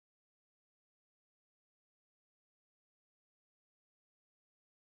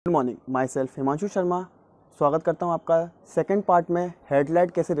Good morning, my self Himanshu Sharma. स्वागत करता हूं आपका सेकंड पार्ट में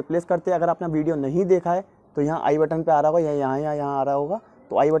हेडलाइट कैसे रिप्लेस करते हैं। अगर आपने वीडियो नहीं देखा है तो यहाँ आई बटन पे आ रहा होगा या यहाँ आ रहा होगा,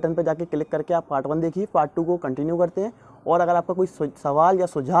 तो आई बटन पे जाके क्लिक करके आप पार्ट 1 देखिए। पार्ट 2 को कंटिन्यू करते हैं। और अगर आपका कोई सवाल या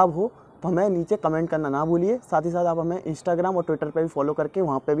सुझाव हो तो हमें नीचे कमेंट करना ना भूलिए। साथ ही साथ आप हमें इंस्टाग्राम और ट्विटर पर भी फॉलो करके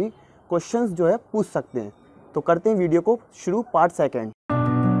वहाँ पर भी क्वेश्चंस जो है पूछ सकते हैं। तो करते हैं वीडियो को शुरू, part second.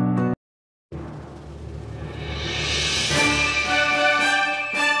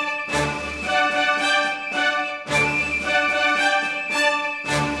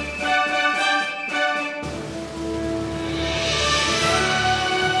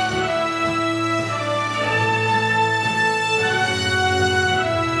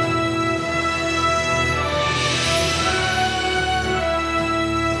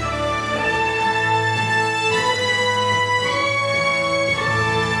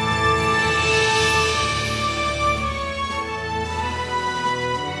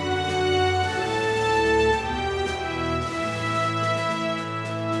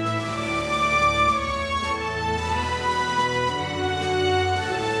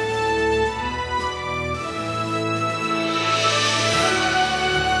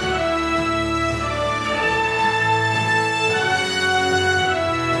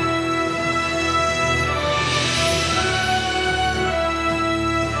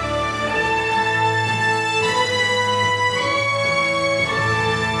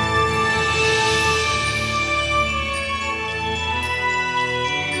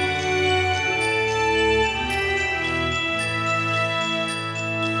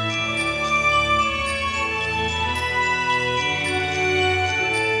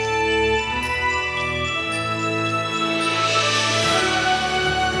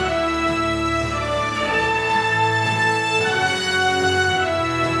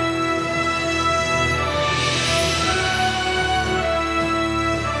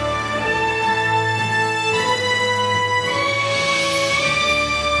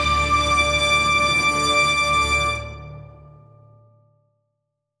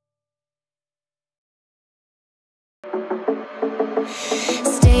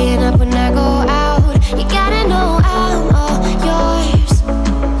 Staying up when I go out, you gotta know I'm all yours.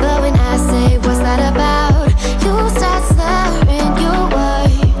 But when I say what's that about, you start slurring your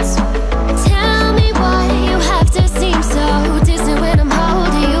words. Tell me why you have to seem so distant when I'm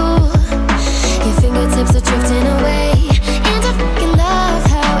holding you. Your fingertips are drifting away, and I fucking love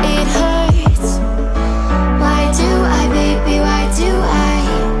how it hurts. Why do I, baby, why do I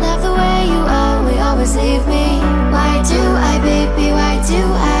love the way you always leave me? Why do I, baby, why do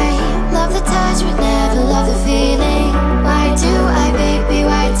I love the touch but never love the feeling? Why do I, baby,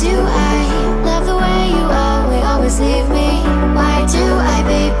 why do I love the way you always leave me? Why do I,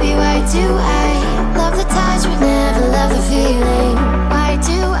 baby, why do I love the touch but never love the feeling? Why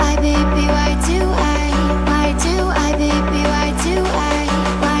do I, baby, why do I? Why do I, baby, why do I?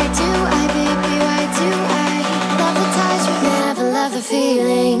 Why do I, baby, why do I love the touch but never love the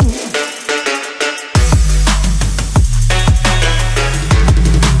feeling?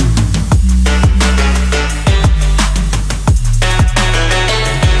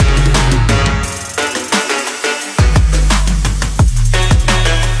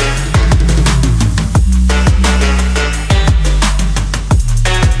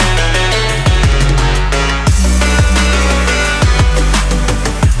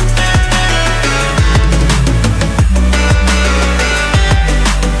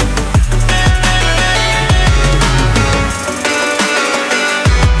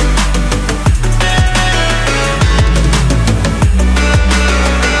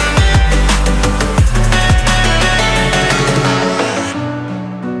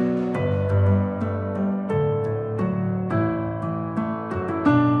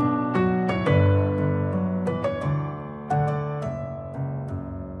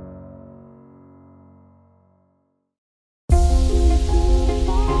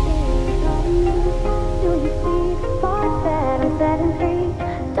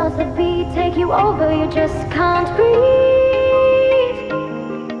 Does the beat take you over? You just can't breathe.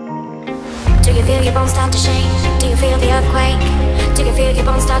 Do you feel your bones start to shake? Do you feel the earthquake? Do you feel your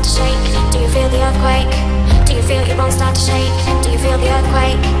bones start to shake? Do you feel the earthquake? Do you feel your bones start to shake? Do you feel the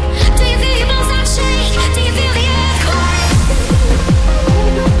earthquake? Do you feel your bones start to shake? Do you feel the earthquake?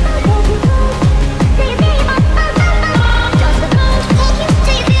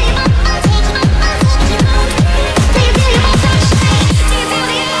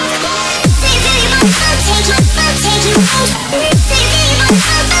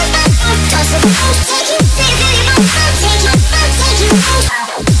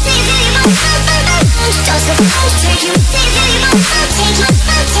 Take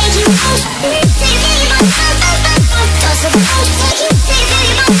you,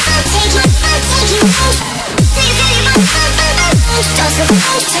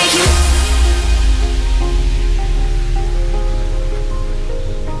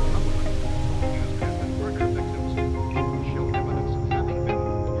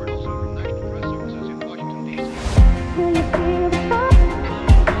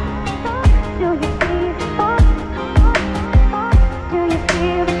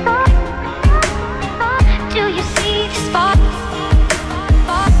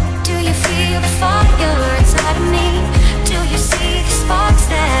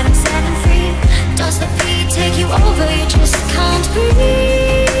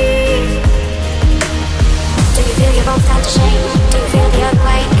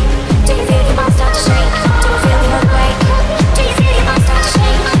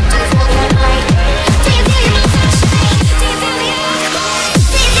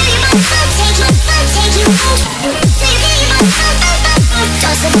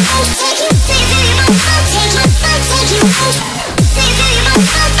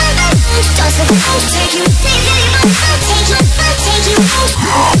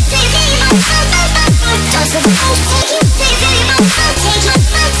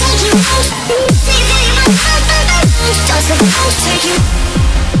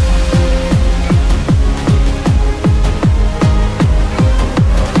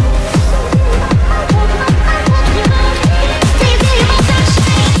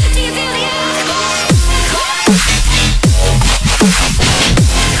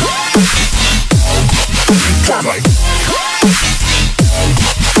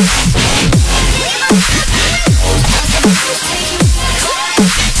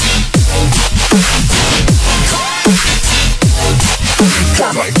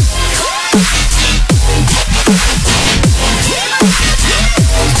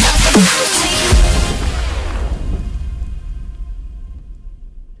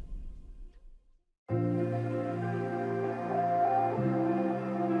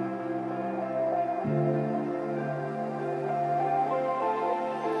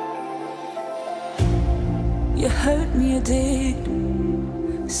 You hurt me, you did,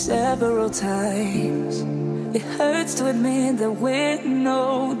 several times. It hurts to admit that we're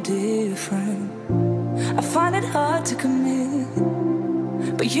no different. I find it hard to commit,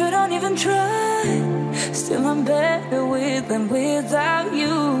 but you don't even try. Still I'm better with than without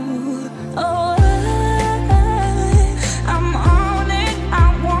you. Oh, I'm on it, I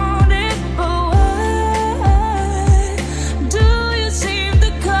want it, but why do you seem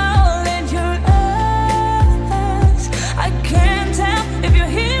to call in your eyes? I can't tell if you're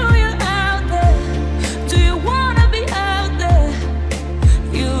here or you're out there. Do you wanna be out there?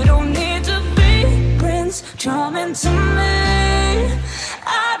 You don't need to be Prince Charming to me.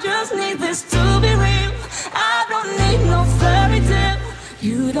 I just need this to be real. I don't need no fairy tale.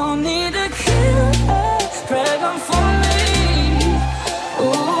 You don't need a killer dragon for me.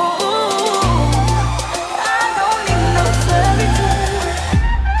 Ooh, I don't need no fairy tale.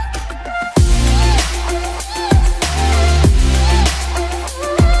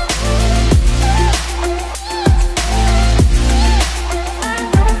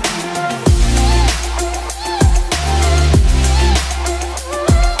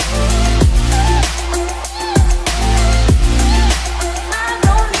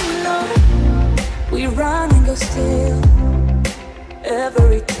 Still,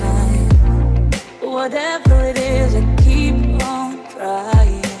 every time, whatever it is, I keep on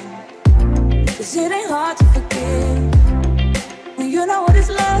trying. 'Cause it ain't hard to forgive when you know what it's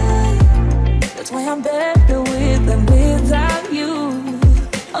like. That's why I'm better with than without you.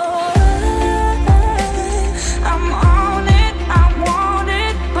 Oh, I'm on it, I want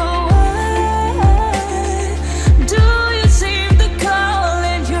it, but why do you seem to call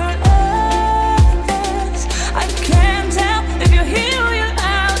in your eyes? I can't tell if you're here or you're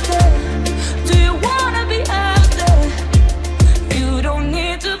out there. Do you wanna be out there? You don't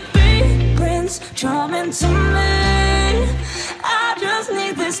need to be Prince Charming to me. I just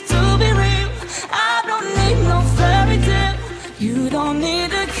need this to be real. I don't need no fairy tale. You don't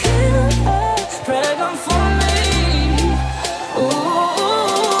need a killer dragon for me. Ooh,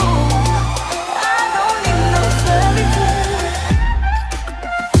 I don't need no fairy tale.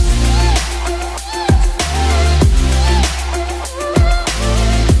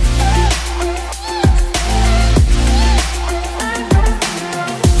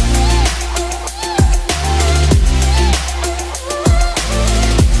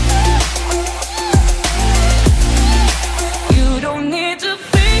 You don't need to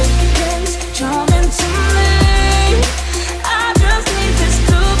be Prince Charming to me.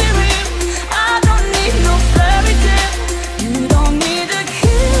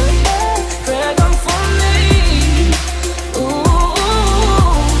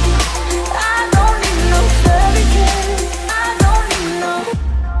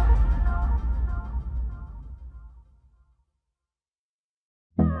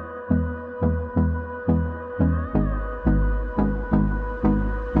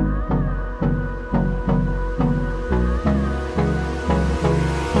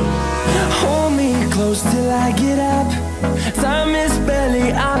 close till I get up. Time is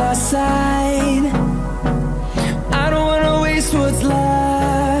barely on our side. I don't wanna waste what's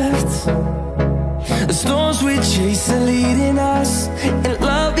left. The storms we chase are leading us, and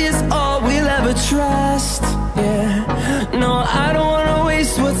love is all we'll ever trust. Yeah, no, I don't wanna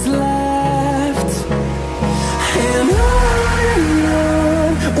waste what's left. And on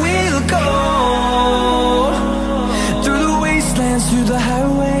we'll go, through the wastelands, through the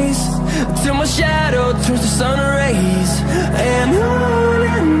highways, till my shadow turns to sun rays. And on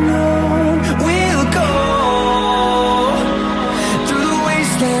we'll go, through the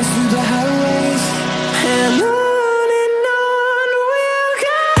wastelands, through the highways, and on we'll go.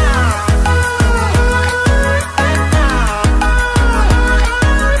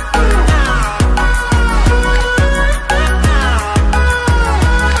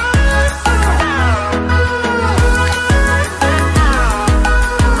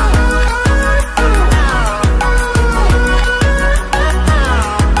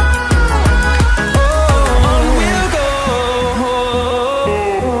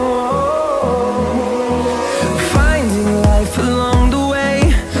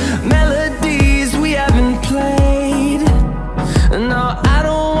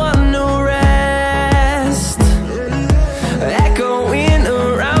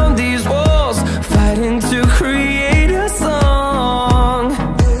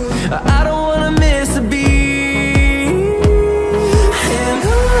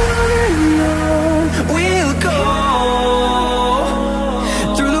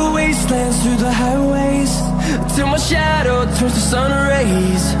 Through the highways, till my shadow turns to sun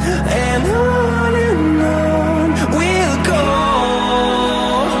rays. And on we'll go,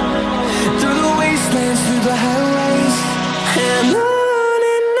 through the wastelands, through the highways, and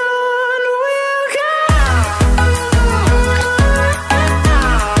on we'll go.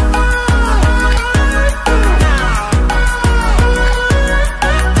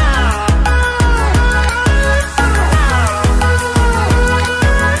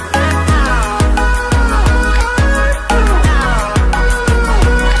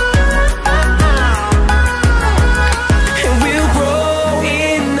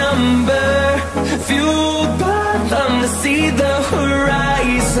 See the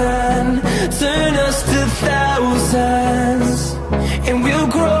horizon turn us to thousands, and we'll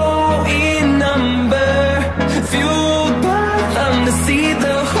grow in number, fueled by them. To see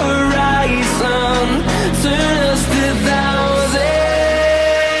the horizon turn us to thousands,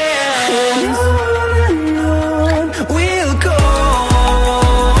 and on we'll go,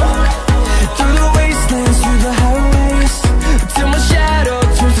 through the wastelands, through the highways, till my shadow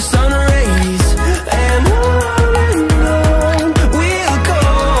turns to sun rays. And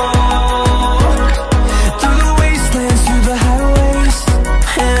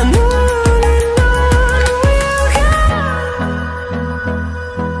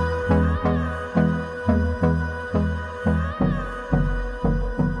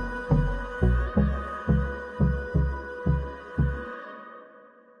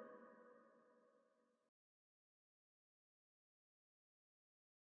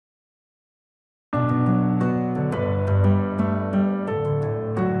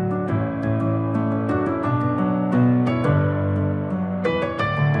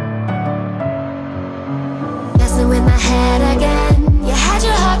in my head again. You had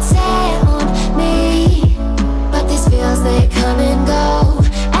your heart set on me, but these feels, they come and go,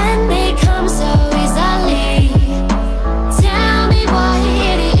 and they come so easily. Tell me what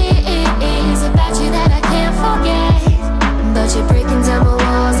it is about you that I can't forget, but you're breaking down my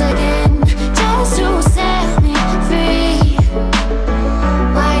walls again, just to set me free.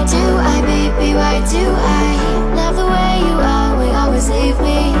 Why do I, baby, why do I love the way you are, we always leave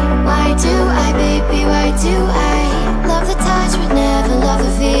me? Why do I, baby, why do I love the touch but never love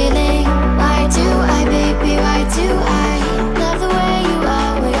the feeling? Why do I, baby, why do I love the way you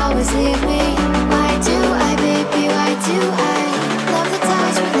are, we always leave me? Why do I, baby, why do I love the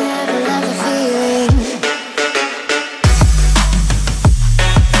touch but never love the feeling?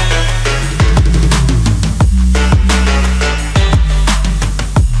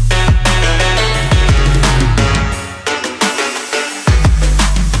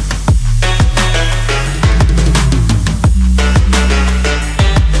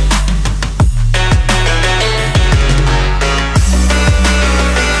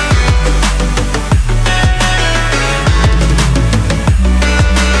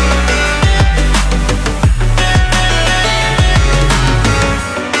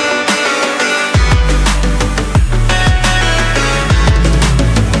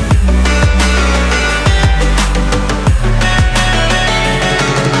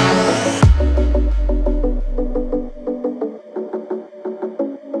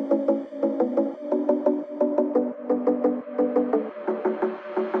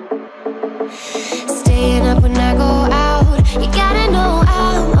 Staying up when I go out, you gotta know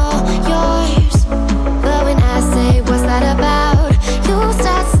I'm all yours. But when I say what's that about, you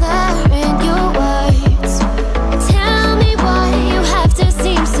start slurring your words. Tell me why you have to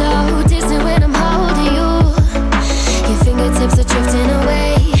seem so distant when I'm holding you. Your fingertips are drifting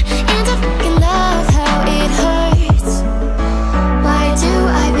away, and I fucking love how it hurts. Why do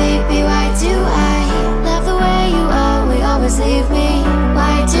I, baby, why do I love the way you always leave me?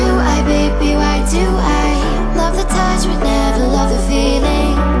 Why do I, baby, why do I love the touch but never love the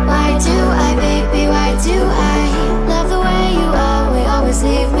feeling? Why do I, baby, why do I love the way you always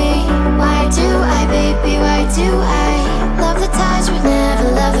leave me? Why do I, baby, why do I love the touch but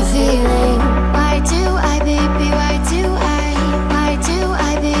never love the feeling? Why do I, baby, why do I? Why do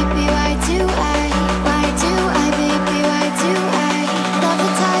I, baby, why do I? Why do I, baby, why do I love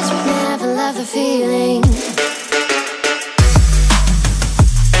the touch but never love the feeling?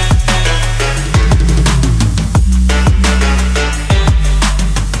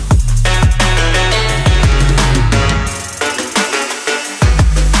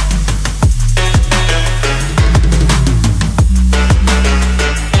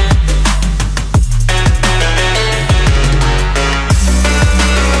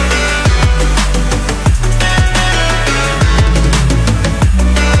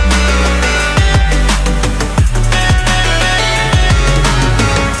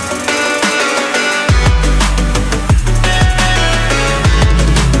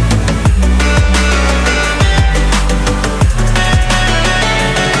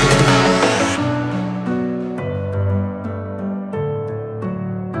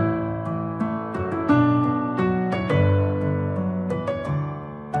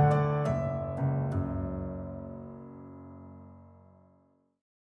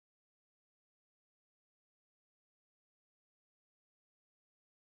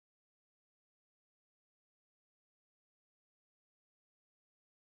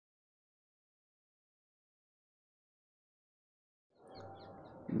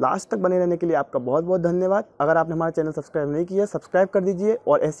 Last तक बने रहने के लिए आपका बहुत बहुत धन्यवाद। अगर आपने हमारा चैनल सब्सक्राइब नहीं किया, सब्सक्राइब कर दीजिए।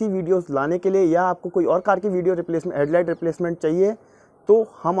 और ऐसी वीडियोस लाने के लिए या आपको कोई और कार की वीडियो रिप्लेसमेंट, हेडलाइट रिप्लेसमेंट चाहिए तो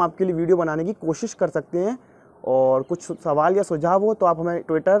हम आपके लिए वीडियो बनाने की कोशिश कर सकते हैं। और कुछ सवाल या सुझाव हो तो आप हमें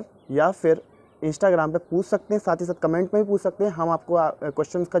ट्विटर या फिर इंस्टाग्राम पे पूछ सकते हैं, साथ ही साथ कमेंट में भी पूछ सकते हैं। हम आपको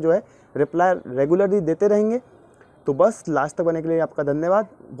क्वेश्चंस का जो है रिप्लाई रेगुलरली देते रहेंगे। तो बस लास्ट तक बने के लिए आपका धन्यवाद।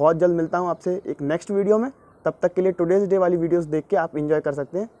 बहुत जल्द मिलता हूँ आपसे एक नेक्स्ट वीडियो में। तब तक के लिए टुडेज डे वाली वीडियोस देख के आप एंजॉय कर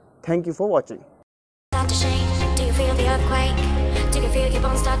सकते हैं। Thank you for watching. Start to shake. Do you feel the earthquake? Do you feel your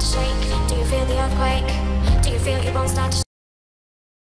bones start to shake? Do you feel the earthquake? Do you feel your bones start to